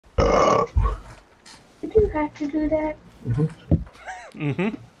Did you have to do that?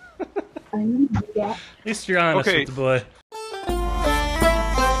 Mm-hmm. I need to do that. At least you're honest with the boy.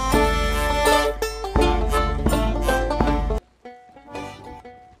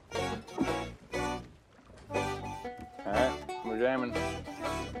 Alright, we're jamming.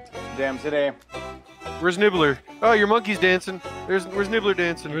 Jam today. Where's Nibbler? Oh, your monkey's dancing. Where's Nibbler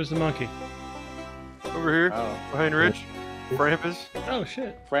dancing? Where's the monkey? Over here, Oh. behind Rich. Krampus. Oh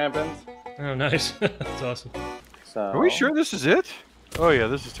shit. Frampins. Oh nice. That's awesome. So. Are we sure this is it? Oh yeah,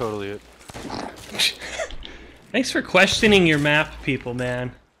 this is totally it. Thanks for questioning your map, people,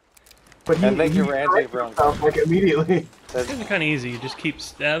 man. But And thank you for answering for himself. like immediately. It's kind of easy. You just keep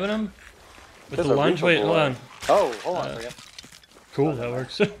stabbing them with There's the a lunge. Wait, hold on. Oh, hold on a second. Cool, that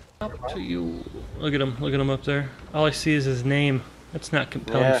works. Up to you. Look at him up there. All I see is his name. That's not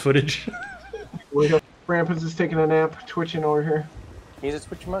compelling footage. Krampus is taking a nap, twitching over here. He's a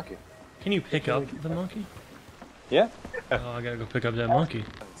switch monkey. Can you pick up the monkey? Yeah. Oh, I gotta go pick up that monkey.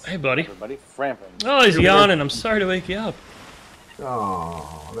 Hey, buddy. Everybody, Frampins. Oh, he's yawning. I'm sorry to wake you up.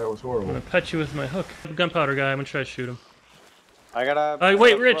 Oh, that was I'm horrible. gonna pet you with my hook. Gunpowder guy. I'm gonna try to shoot him. I gotta.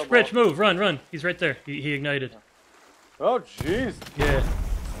 Wait, Rich, move, run. He's right there. He ignited. Oh, jeez. Yeah.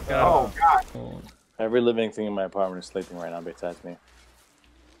 Oh, God. Oh. Every living thing in my apartment is sleeping right now besides me.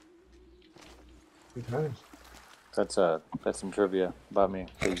 Good times. That's some trivia about me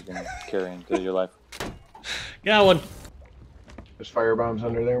that you can carry into your life. Got one. There's fire bombs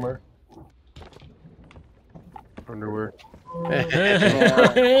under there, Mark. Underwear.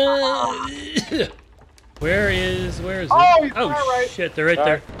 Where is it? Oh, he's Oh right. shit, they're right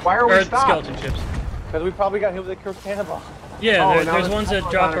there. Why are we Or stopped? skeleton chips. Because we probably got hit with a cannonball. Yeah, Oh, there's now ones it's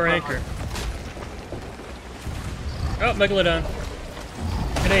that drop our Megalodon. anchor. Oh, Megalodon.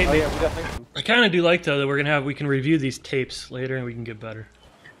 It ain't Oh me. yeah, we definitely. I kind of do like though that we can review these tapes later and we can get better.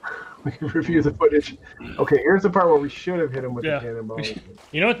 We can review the footage. Okay, here's the part where we should have hit him with Yeah. the cannonball.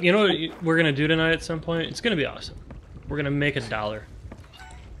 You know what we're gonna do tonight at some point? It's gonna be awesome. We're gonna make $1.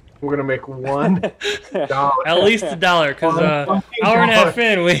 We're gonna make $1. At least $1, because hour and a half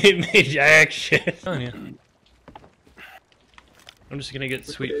in we ain't made jack shit. Oh, yeah. I'm just gonna get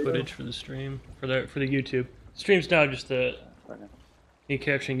sweet footage for the stream for the YouTube. Stream's now just me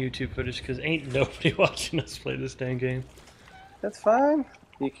capturing YouTube footage because ain't nobody watching us play this dang game. That's fine.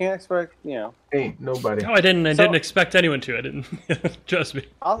 You can't expect, you know. Ain't nobody. No, I didn't expect anyone to. I didn't. Trust me.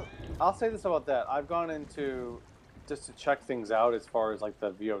 I'll say this about that. I've gone into just to check things out as far as like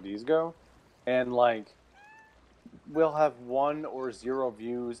the VODs go, and like we'll have 1 or 0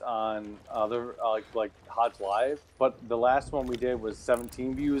 views on other like Hodge Live, but the last one we did was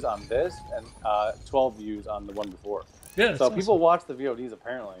 17 views on this and 12 views on the one before. Yeah. So people watch the VODs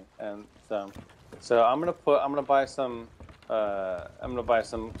apparently, and so I'm gonna buy some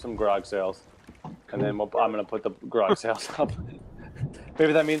garage sales, and then I'm gonna put the garage sales up.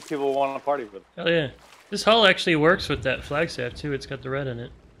 Maybe that means people want to party with. Hell yeah. This hull actually works with that flagstaff too. It's got the red in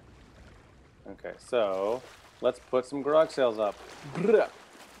it. Okay, so let's put some garage sales up.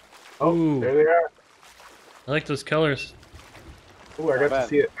 Oh, Ooh. there they are. I like those colors. Ooh, I got to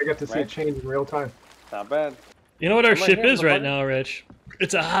see it. I got to see Right? it change in real time. Not bad. You know what our Am I ship hitting is the right button? now, Rich?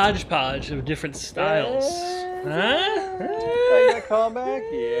 It's a hodgepodge of different styles. I got a call back?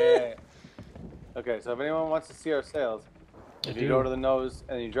 Yeah. Okay, so if anyone wants to see our sales, if you go to the nose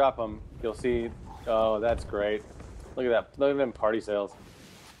and you drop them, you'll see. Oh, that's great. Look at that. Look at them party sales.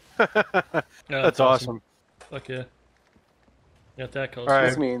 That's awesome. Fuck yeah. Got that color. All right.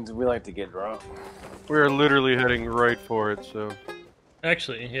 This means we like to get drunk. We are literally heading right for it, so.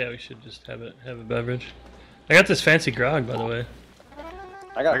 Actually, yeah, we should just have a beverage. I got this fancy grog, by the way.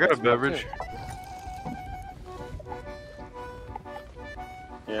 I got a some beverage. too.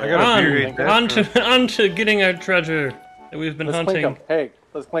 Yeah. I got a beer. On to getting our treasure that we've been Let's hunting. clink 'em. Hey,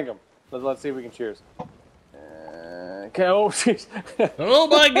 let's clink them. Let's see if we can cheers. Okay. Oh, jeez. Oh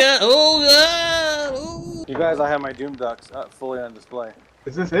my god! Oh god! Oh. You guys, I have my Doom Ducks fully on display.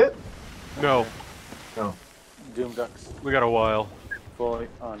 Is this it? No, No. Doom Ducks we got a while. fully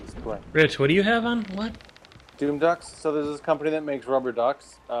on display. Rich, what do you have on? What? Doom Ducks. So there's this company that makes rubber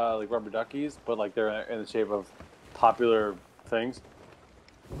ducks, like rubber duckies, but like they're in the shape of popular things.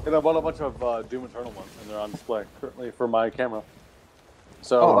 And I bought a bunch of Doom Eternal ones, and they're on display currently for my camera.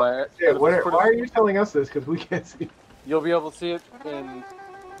 So Oh, yeah, why are you telling us this? Because we can't see. you'll be able to see it in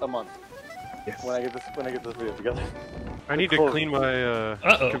a month Yes. when I get this video together. I need to clean my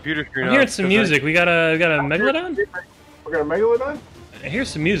Uh-oh. computer screen. I'm hearing off, some 'cause music. We got a megalodon? We're gonna Megalodon? I hear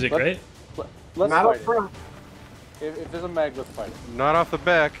some music, right? Let's Not up fight front. it. If there's a mag, let's fight it. Not off the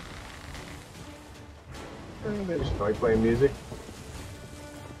back. They just like playing music.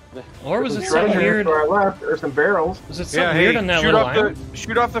 Or was it There's something treasure weird? to our left, or some barrels. Was it something weird on that shoot little off island?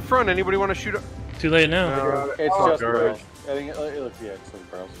 shoot off the front. Anybody want to shoot? Too late now. It's Oh, just garbage. barrels. I think it looks, yeah, it's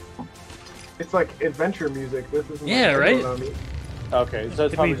like barrels. It's like adventure music. This is Yeah, right? Okay, so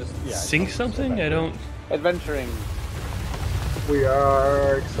it's Did probably we just, yeah. sing something? I don't. Adventuring. We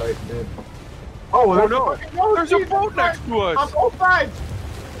are excited. Oh, there's no. There's a boat next to on us. both sides.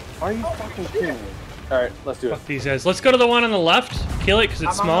 Are you fucking kidding me? Alright, let's do it. Fuck these guys. Let's go to the one on the left. Kill it because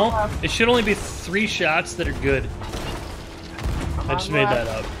it's I'm on the small. left. It should only be 3 shots that are good. I just made that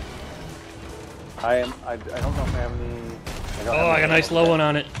up. I don't know if I have any. Oh, I got a nice low one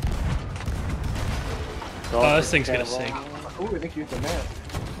on it. Going Oh, for this thing's gonna cannibal. sink. Ooh, I think you hit the man.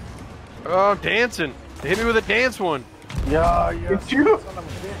 Oh, dancing. They hit me with a dance one. Yeah, It's you.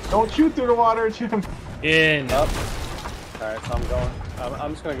 Don't shoot through the water, Jim. Yeah, no. Up. Alright, so I'm going.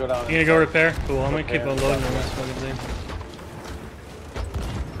 I'm just gonna go down. You gonna go repair? Cool, I'm gonna keep Repair. unloading on this fucking thing.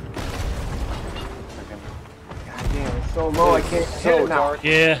 God damn, it's so low. I can't So hit it now. dark.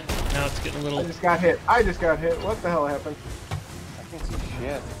 Yeah, now it's getting a I little. just got hit. I just got hit. What the hell happened? I can't see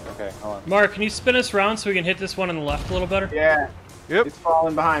shit. Okay, hold on. Mark, can you spin us around so we can hit this one on the left a little better? Yeah. Yep. It's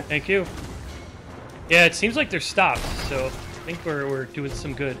falling behind. Thank you. Yeah, it seems like they're stopped, so I think we're doing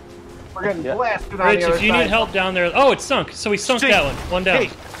some good. We're getting Yeah. blasted on Rich, the other if you side. need help down there. Oh, it's sunk. So we sunk Sink. that one. One down. Hey,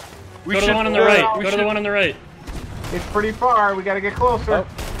 we Go to the should- one on the we right. Go to should- the one on the right. It's pretty far. We got to get closer. Oh,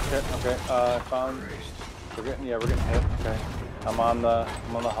 shit, okay. Found. We're getting hit. Okay. I'm on the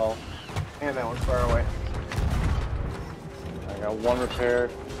hull. And that one's far away. I got one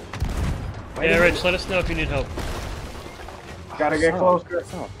repaired. Yeah, Rich, let us know if you need help. Got to get closer.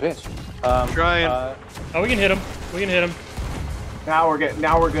 Son of a bitch. Trying. Oh, we can hit him. We can hit him. Now we're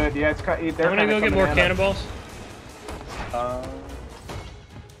good. Yeah, it's cut. I'm gonna go get more cannonballs.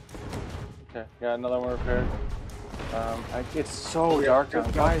 Okay, got another one repaired. It's so dark now.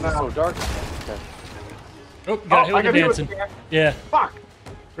 Why is it so dark? Okay. Oh, got hit with the dancing. Yeah. Fuck.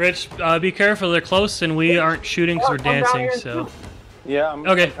 Rich, be careful. They're close, and we aren't shooting because we're Come down dancing. here, So. too. Yeah,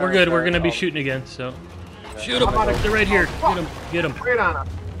 Okay, I'm we're good. We're trying gonna to be repair. shooting again. So. Okay. Shoot them. They're right here. Get them. Get them. Straight on us.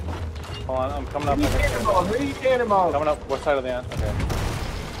 Hold on, I'm coming up. We need cannonballs. We need cannonballs. Coming up. What side of the end? Okay.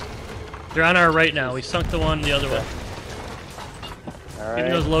 They're on our right now. We sunk the one the other way. All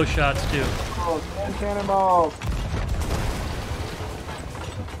Getting those right. low shots too. Cannonballs.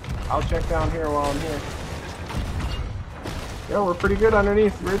 I'll check down here while I'm here. Yeah, we're pretty good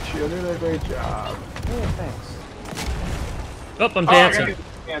underneath, Rich. You did a great job. Hey, thanks. Oh, I'm Oh, I gotta dancing.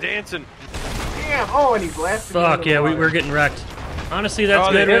 get- Dancing. Damn. Oh, and he blasted. me Fuck into yeah, the we're water. getting wrecked. Honestly, that's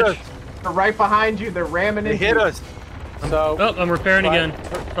Oh, they good, hit Rich. us. They're right behind you. They're ramming They into hit you. us. So. Oh, I'm repairing Right, again.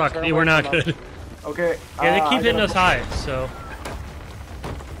 Fuck, turn yeah, away we're not from us. good. Okay. Yeah, they I keep hitting gotta- us high, so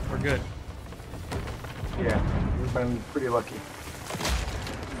we're good. Yeah, we've been pretty lucky.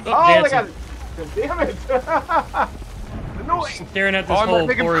 Oh, Oh, they dancing. got it. Damn it. The noise. Staring at this Oh, I'm hole gonna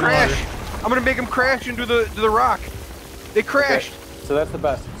make him pouring crash. water. I'm gonna make him crash into the rock. They crashed. So that's the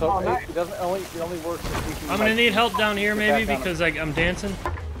best. So Oh, nice. it only works if you can. I'm gonna like, need help down here get maybe back on because I'm dancing.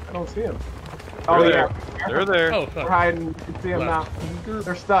 I don't see him. They're Oh, there. yeah. They're there. Oh They're fuck. hiding. You can see them now. Left.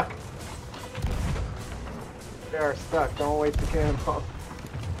 They're stuck. They are stuck. Don't waste the cannonball.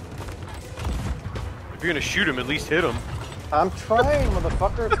 If you're gonna shoot him, at least hit him. I'm trying,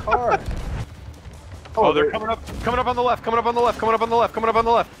 motherfucker. It's hard. Oh, they're coming up on the left. Coming up on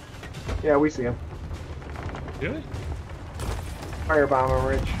the left. Yeah, we see him. Really? Firebomb him,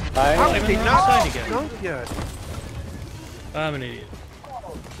 Rich. I How am. did They not not sign again. sunk yet. I'm an idiot.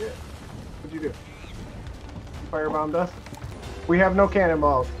 Oh, shit. What'd you do? You firebombed us? We have no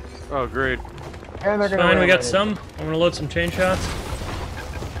cannonballs. Oh, great. And they're It's gonna fine, we ram got right some. I'm gonna load some chain shots.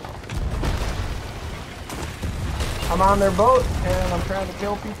 I'm on their boat, and I'm trying to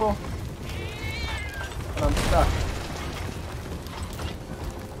kill people. And I'm stuck.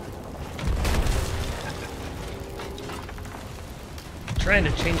 Trying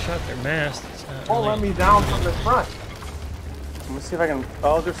to chain shot their mast. It's not Won't let really... me down from the front. Let me see if I can.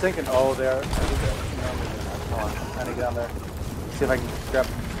 Oh, they're sinking. Oh, they are. Hold on. I'm trying to get on there. See if I can grab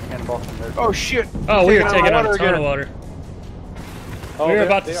cannonball from there. Oh shit. Oh, we were Taking taking out on a water ton of again. water. Oh, we were they-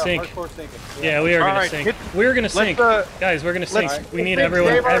 about to they are sink. hardcore sinking. Yeah, we are gonna Alright, sink. hit- We're gonna sink. Guys, we're gonna sink. let's- We need Save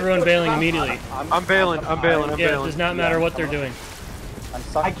our- everyone bailing immediately. I'm bailing. I'm bailing. Yeah, it bailing. does not matter what they're doing. I'm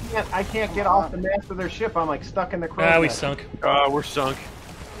stuck. I can't get off the mast of their ship. I'm like stuck in the crow's Ah, we nest. sunk. We're sunk.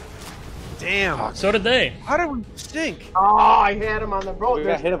 Damn. So did they. How did we sink? Oh, I had them on the boat. We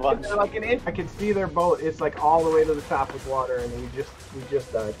got hit a bunch. They're like an inch. I could see their boat. It's like all the way to the top with water, and we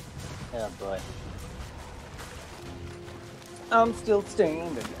just died. Yeah, boy. I'm still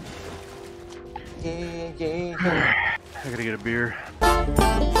standing. Yeah. I gotta get a beer.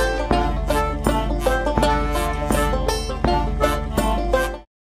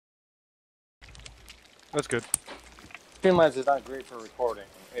 That's good. Streamlabs is not great for recording.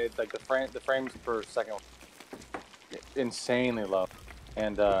 It's like the frames per second insanely low.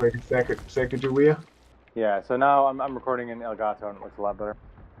 And Wait a second, Julia. yeah, so now I'm recording in Elgato and it looks a lot better.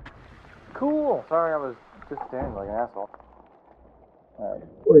 Cool. Sorry, I was just standing like an asshole. All right.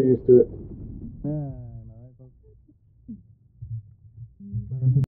 We're used to it. Yeah.